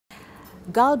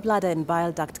Gall bladder and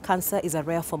bile duct cancer is a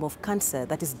rare form of cancer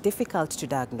that is difficult to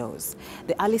diagnose.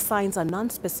 The early signs are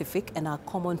non-specific and are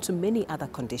common to many other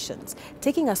conditions.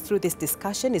 Taking us through this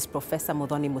discussion is Professor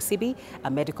Muthoni Musibi, a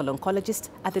medical oncologist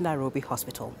at the Nairobi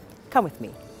Hospital. Come with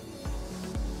me.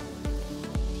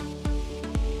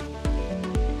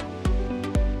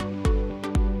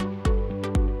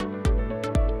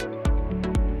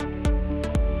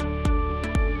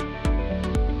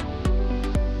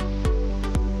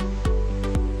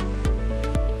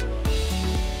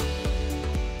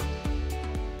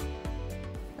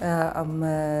 I'm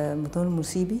Muthoni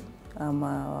Musibi. I'm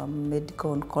a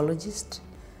medical oncologist,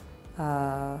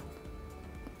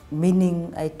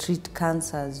 meaning I treat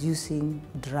cancers using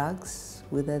drugs,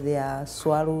 whether they are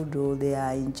swallowed or they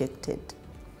are injected.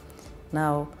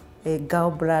 Now, a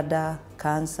gallbladder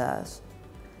cancer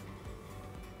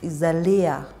is a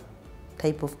rare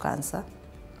type of cancer,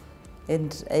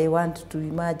 and I want to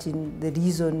imagine the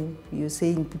reason you're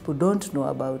saying people don't know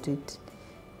about it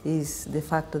is the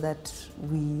fact that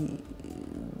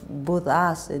both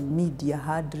us and media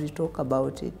hardly talk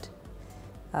about it.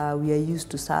 We are used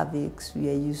to cervix, we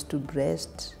are used to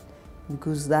breast,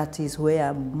 because that is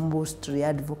where mostly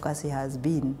advocacy has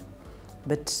been.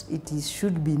 But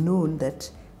should be known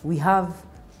that we have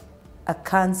a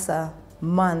cancer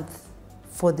month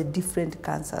for the different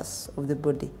cancers of the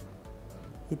body.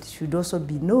 It should also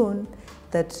be known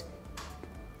that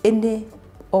any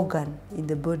organ in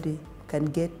the body can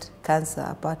get cancer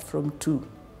apart from two,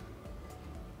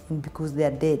 and because they are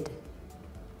dead.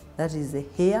 That is the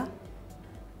hair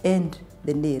and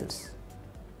the nails.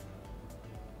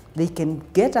 They can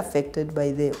get affected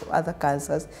by the other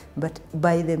cancers, but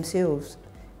by themselves,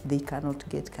 they cannot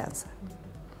get cancer.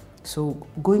 So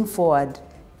going forward,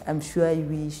 I'm sure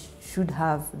we should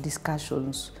have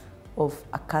discussions of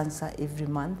a cancer every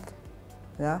month,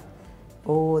 yeah?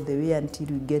 All the way until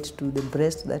we get to the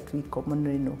breast that we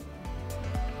commonly know.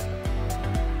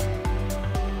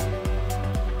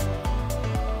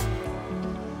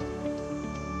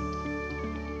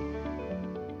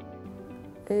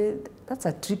 That's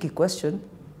a tricky question,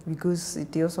 because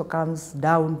it also comes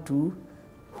down to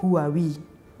who are we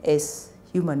as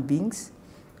human beings,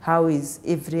 how is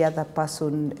every other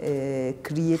person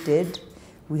created.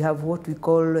 We have what we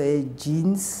call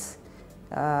genes,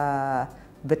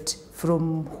 but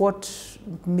from what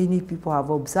many people have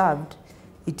observed,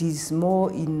 it is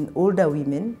more in older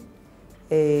women.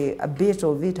 A bit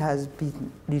of it has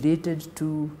been related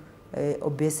to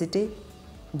obesity,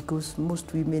 because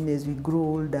most women, as we grow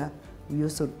older, we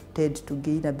also tend to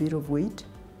gain a bit of weight.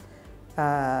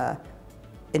 But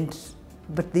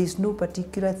there's no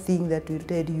particular thing that will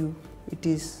tell you it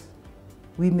is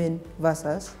women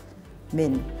versus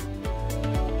men.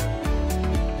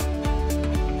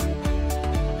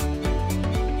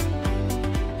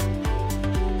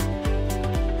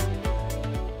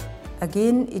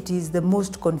 Again, it is the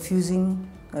most confusing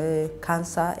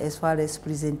cancer as far as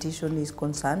presentation is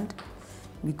concerned,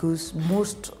 because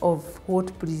most of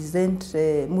what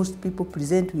most people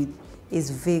present with is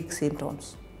vague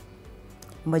symptoms.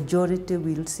 Majority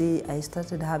will say, I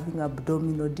started having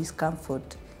abdominal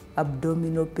discomfort,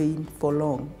 abdominal pain for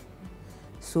long.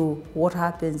 So what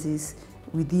happens is,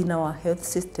 within our health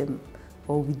system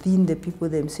or within the people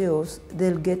themselves,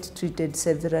 they'll get treated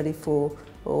severally for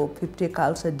peptic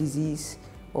ulcer disease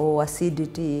or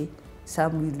acidity.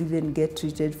 Some will even get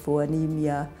treated for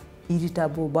anemia,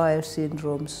 irritable bowel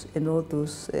syndromes, and all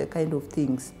those kind of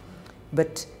things.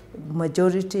 But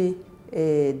majority,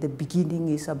 the beginning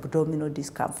is abdominal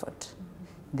discomfort.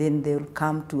 Then they'll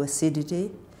come to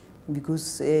acidity,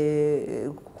 because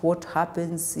what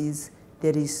happens is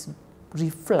there is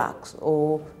reflux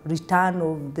or return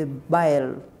of the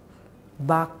bile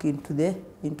back into the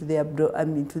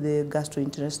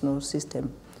gastrointestinal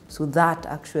system. So that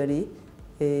actually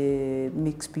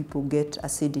makes people get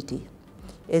acidity.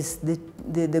 As the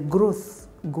growth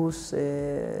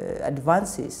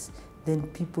advances, then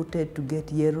people tend to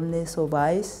get yellowness of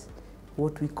eyes,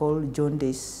 what we call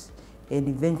jaundice. And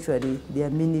eventually, there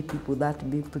are many people that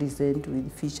may present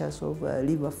with features of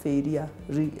liver failure,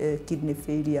 kidney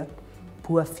failure,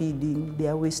 poor feeding, they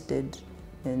are wasted,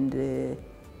 and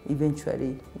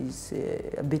eventually it's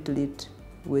a bit late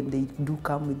when they do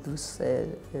come with those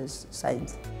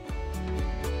signs.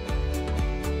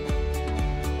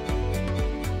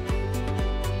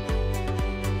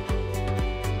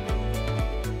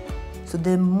 So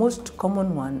the most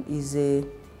common one is a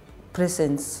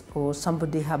presence or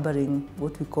somebody harboring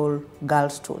what we call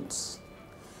gallstones.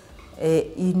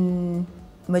 In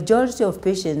majority of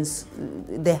patients,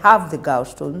 they have the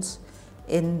gallstones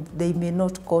and they may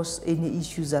not cause any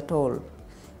issues at all.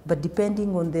 But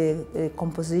depending on the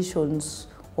compositions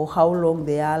or how long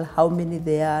they are, how many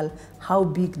they are, how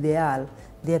big they are,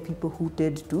 there are people who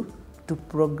tend to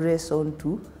progress on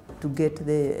to get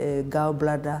the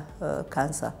gallbladder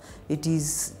cancer. It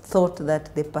is thought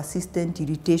that the persistent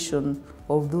irritation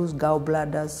of those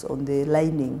gallbladders on the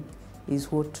lining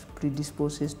is what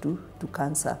predisposes to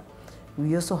cancer.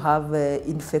 We also have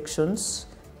infections,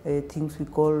 things we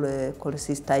call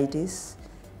cholecystitis.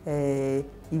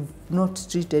 If not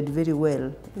treated very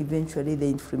well, eventually the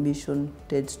inflammation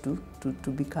tends to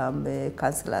become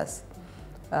cancerous.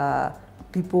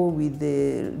 People with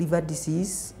liver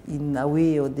disease, in a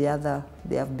way or the other,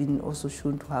 they have been also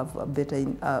shown to have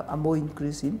a more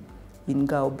increase in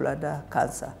gallbladder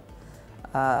cancer.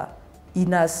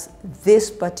 In us,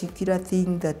 this particular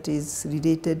thing that is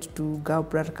related to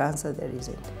gallbladder cancer, there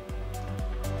isn't.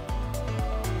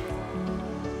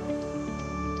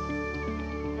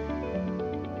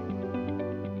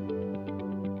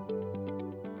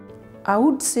 I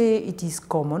would say it is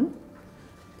common,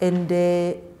 and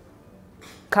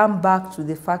come back to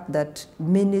the fact that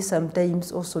many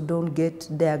sometimes also don't get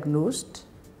diagnosed,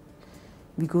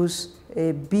 because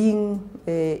being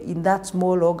in that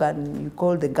small organ you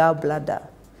call the gallbladder,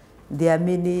 there are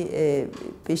many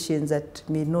patients that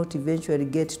may not eventually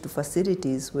get to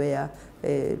facilities where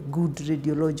good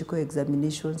radiological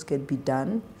examinations can be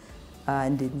done,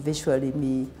 and eventually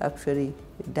may actually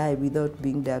die without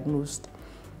being diagnosed.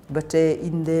 But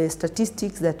in the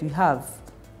statistics that we have,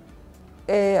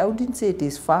 I wouldn't say it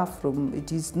is far from,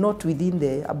 it is not within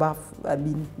the above, I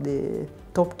mean the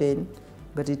top 10,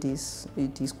 but it is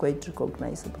quite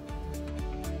recognizable.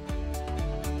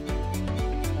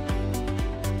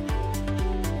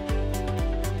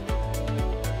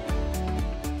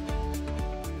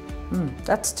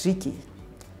 That's tricky,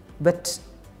 but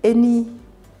any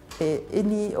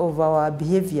of our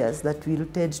behaviors that will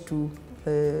tend to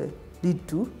lead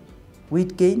to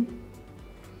weight gain,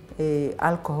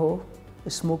 alcohol,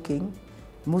 smoking,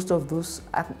 most of those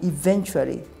are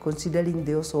eventually, considering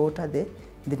they also alter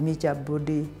the major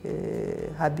body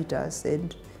habitats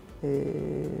and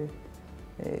the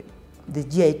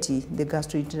GIT, the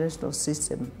gastrointestinal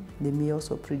system, they may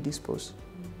also predispose.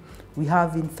 We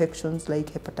have infections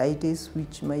like hepatitis,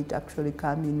 which might actually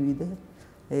come in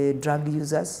with drug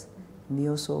users, may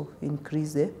also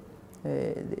increase the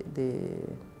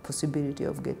possibility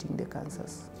of getting the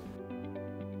cancers.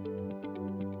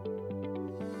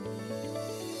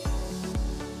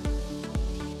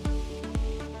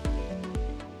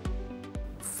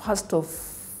 First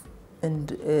off,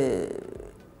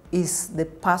 is the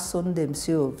person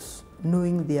themselves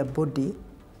knowing their body,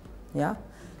 yeah,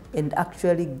 and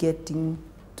actually getting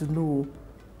to know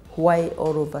why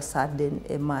all of a sudden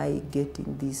am I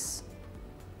getting these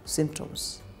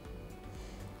symptoms?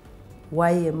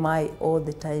 Why am I all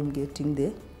the time getting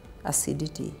the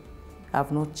acidity?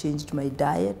 I've not changed my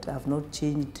diet, I've not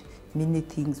changed many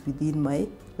things within my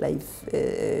life,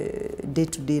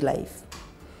 day-to-day life.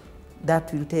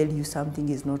 That will tell you something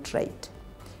is not right.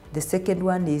 The second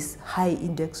one is high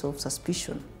index of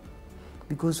suspicion,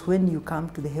 because when you come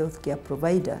to the healthcare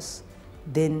providers,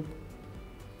 then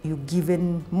you're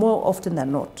given, more often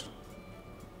than not,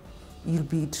 you'll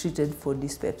be treated for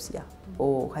dyspepsia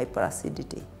or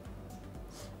hyperacidity.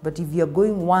 But if you're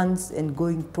going once and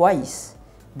going twice,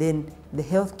 then the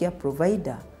healthcare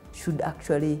provider should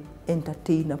actually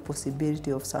entertain a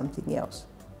possibility of something else.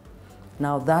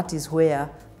 Now that is where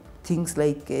things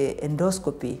like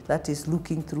endoscopy, that is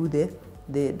looking through the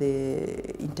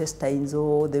intestines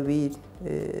or the way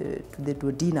to the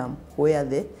duodenum, where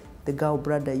the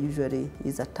gallbladder usually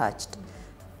is attached,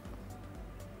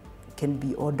 can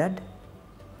be ordered.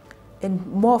 And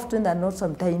more often than not,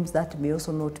 sometimes that may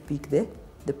also not pick the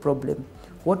problem.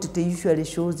 What it usually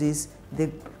shows is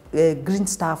the green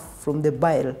stuff from the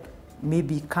bile may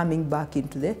be coming back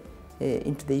into the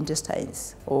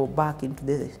intestines or back into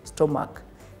the stomach.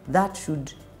 That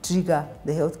should trigger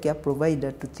the healthcare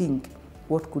provider to think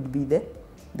what could be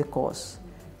the cause.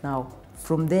 Now,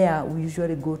 from there, we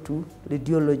usually go to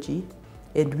radiology,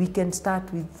 and we can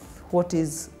start with what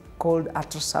is called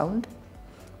ultrasound,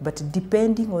 but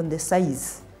depending on the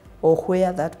size or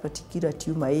where that particular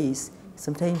tumor is,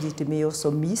 sometimes it may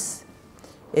also miss.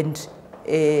 And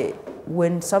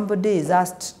when somebody is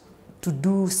asked to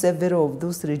do several of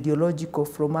those radiological,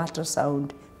 from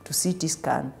ultrasound to CT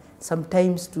scan,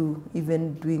 sometimes to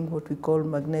even doing what we call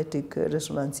magnetic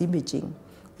resonance imaging,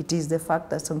 it is the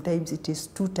fact that sometimes it is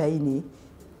too tiny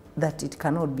that it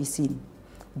cannot be seen.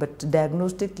 But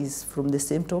diagnostic is from the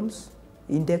symptoms,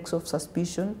 index of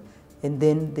suspicion, and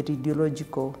then the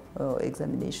radiological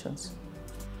examinations.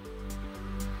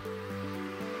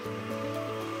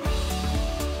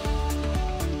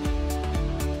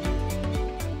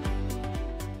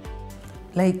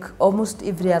 Like almost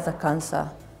every other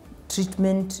cancer,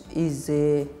 treatment is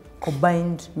a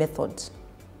combined method.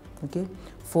 Okay?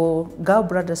 For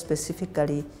gallbladder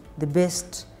specifically, the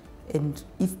best and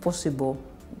if possible,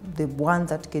 the one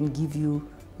that can give you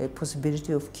a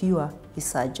possibility of cure is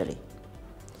surgery.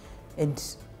 And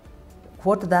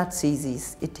what that says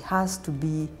is it has to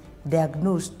be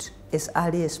diagnosed as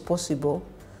early as possible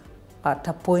at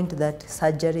a point that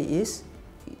surgery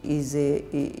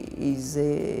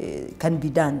can be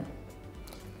done.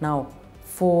 Now,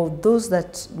 for those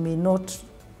that may not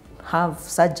have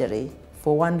surgery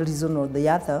for one reason or the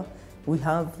other, we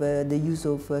have the use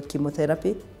of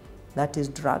chemotherapy, that is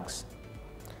drugs.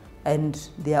 And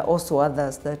there are also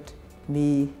others that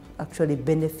may actually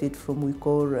benefit from what we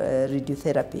call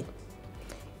radiotherapy.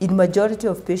 In majority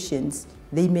of patients,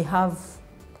 they may have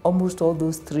almost all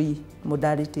those three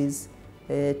modalities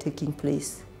taking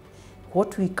place.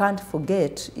 What we can't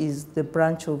forget is the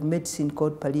branch of medicine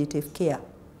called palliative care,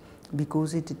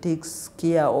 because it takes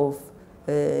care of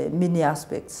many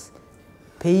aspects: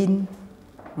 pain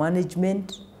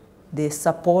management, the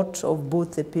support of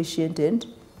both the patient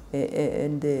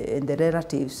and the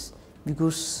relatives,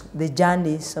 because the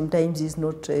journey sometimes is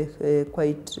not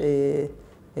quite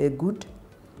good.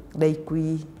 Like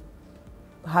we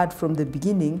heard from the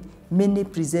beginning, many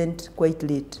present quite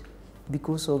late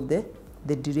because of the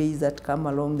delays that come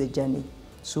along the journey.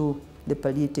 So the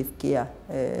palliative care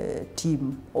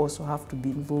team also have to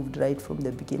be involved right from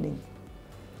the beginning.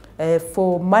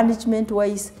 For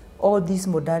management-wise, all these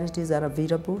modalities are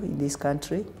available in this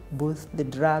country, both the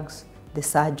drugs, the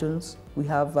surgeons. We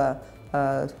have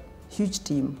a huge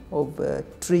team of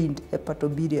trained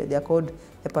hepatobiliary. They are called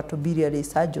hepatobiliary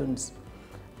surgeons.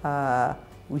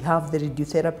 We have the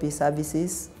radiotherapy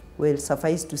services. Well,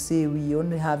 suffice to say, we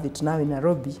only have it now in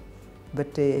Nairobi,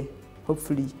 but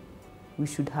hopefully we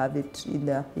should have it in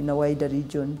a wider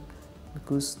region,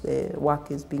 because the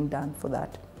work is being done for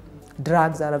that.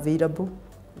 Drugs are available.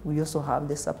 We also have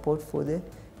the support for the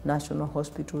National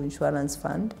Hospital Insurance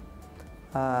Fund.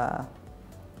 A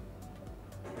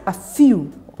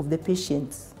few of the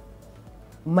patients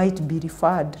might be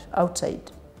referred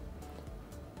outside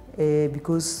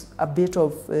because a bit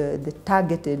of the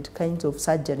targeted kinds of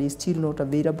surgery is still not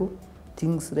available,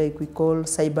 things like we call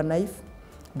cyberknife.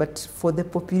 But for the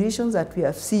populations that we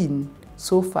have seen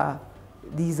so far,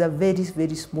 there is a very,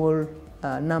 very small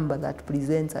number that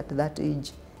presents at that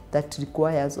age that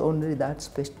requires only that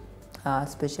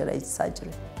specialized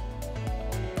surgery.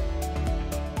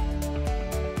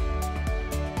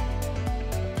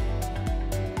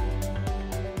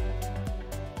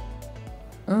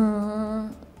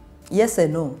 Yes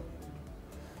and no,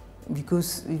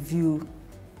 because if you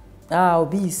are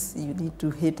obese, you need to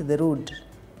hit the road.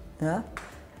 Yeah?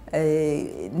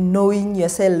 Knowing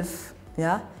yourself,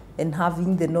 yeah, and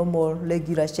having the normal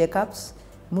regular checkups.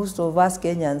 Most of us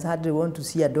Kenyans hardly want to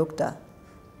see a doctor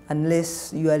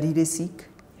unless you are really sick.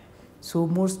 So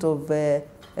most of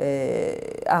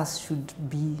us should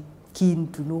be keen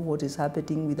to know what is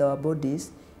happening with our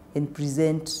bodies and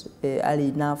present early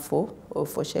enough for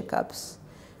checkups.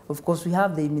 Of course, we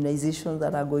have the immunizations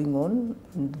that are going on,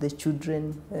 and the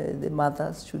children, the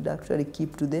mothers should actually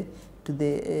keep to the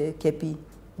KEPI,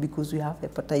 because we have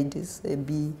hepatitis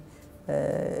B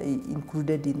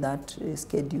included in that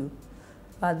schedule.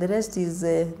 The rest is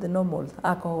the normal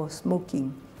alcohol,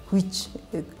 smoking, which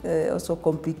also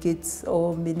complicates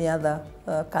all many other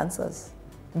cancers.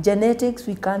 Genetics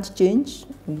we can't change.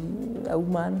 A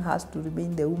woman has to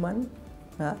remain the woman.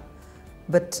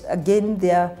 But again,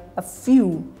 there are a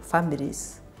few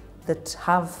families that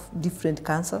have different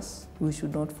cancers. We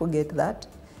should not forget that.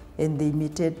 And they may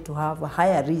tend to have a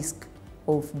higher risk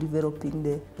of developing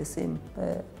the same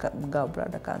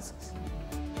gallbladder cancers.